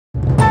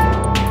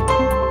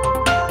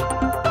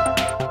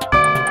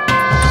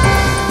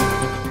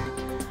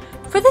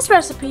this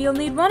recipe, you'll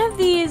need one of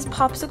these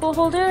popsicle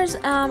holders.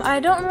 I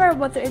don't remember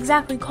what they're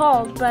exactly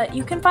called, but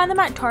you can find them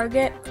at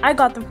Target. I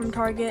got them from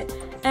Target,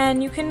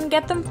 and you can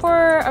get them for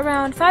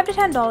around $5 to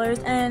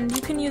 $10, and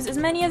you can use as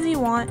many as you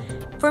want.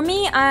 For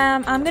me,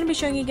 I'm going to be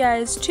showing you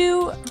guys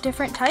 2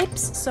 different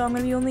types, so I'm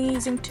going to be only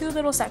using 2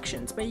 little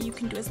sections, but you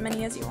can do as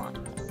many as you want.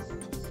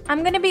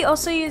 I'm going to be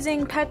also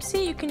using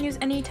Pepsi. You can use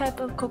any type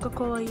of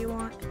Coca-Cola you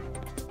want.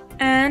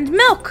 And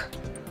milk!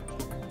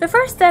 The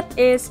first step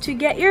is to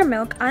get your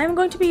milk. I'm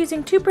going to be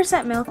using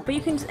 2% milk, but you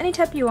can use any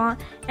type you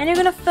want. And you're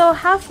going to fill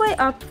halfway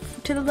up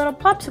to the little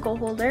popsicle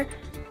holder.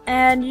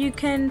 And you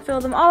can fill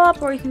them all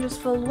up, or you can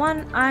just fill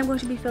one. I'm going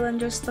to be filling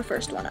just the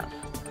first one up.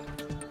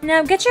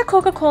 Now get your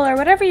Coca-Cola or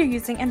whatever you're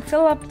using and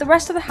fill up the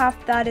rest of the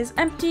half that is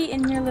empty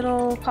in your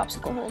little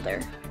popsicle holder.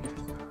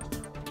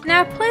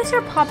 Now place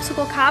your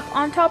popsicle cap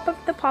on top of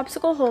the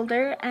popsicle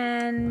holder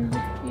and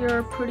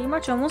you're pretty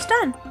much almost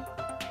done.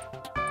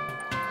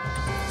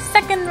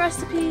 Second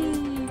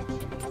recipe.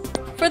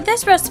 For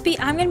this recipe,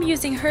 I'm going to be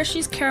using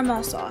Hershey's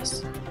caramel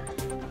sauce.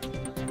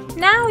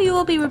 Now you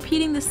will be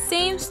repeating the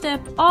same step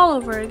all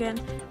over again,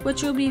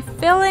 which will be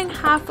filling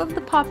half of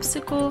the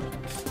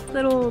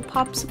little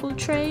popsicle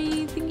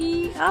tray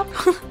thingy up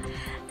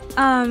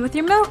with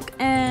your milk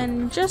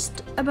and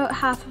just about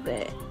half of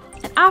it.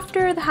 And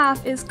after the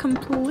half is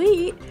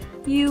complete,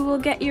 you will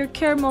get your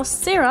caramel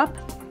syrup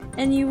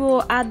and you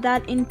will add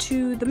that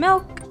into the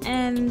milk,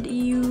 and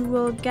you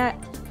will get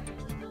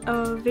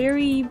a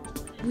very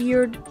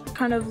weird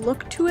kind of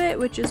look to it,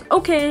 which is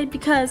okay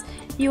because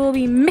you will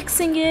be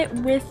mixing it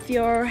with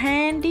your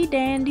handy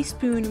dandy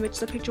spoon, which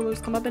the picture will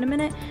just come up in a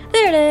minute.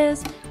 There it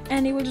is.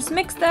 And you will just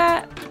mix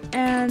that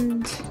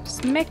and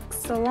just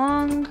mix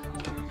along,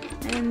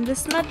 and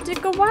this might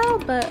take a while,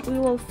 but we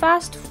will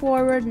fast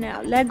forward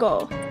now.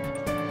 Lego.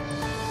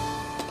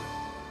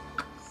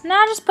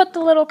 Now just put the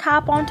little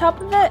cap on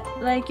top of it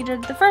like you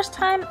did the first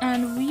time,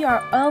 and we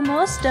are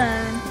almost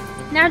done.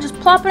 Now just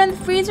plop it in the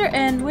freezer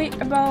and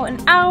wait about an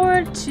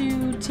hour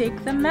to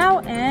take them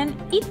out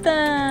and eat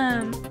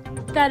them.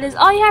 That is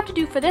all you have to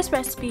do for this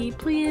recipe.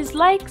 Please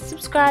like,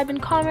 subscribe,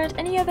 and comment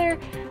any other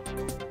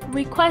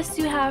requests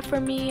you have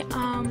for me.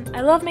 I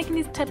love making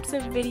these types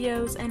of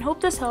videos and hope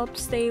this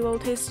helps. They will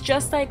taste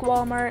just like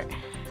Walmart.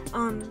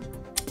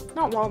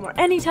 Not Walmart,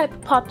 any type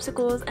of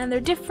popsicles, and they're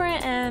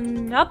different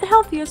and not the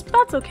healthiest, but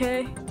that's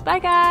okay. Bye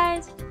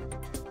guys!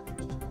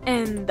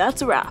 And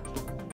that's a wrap.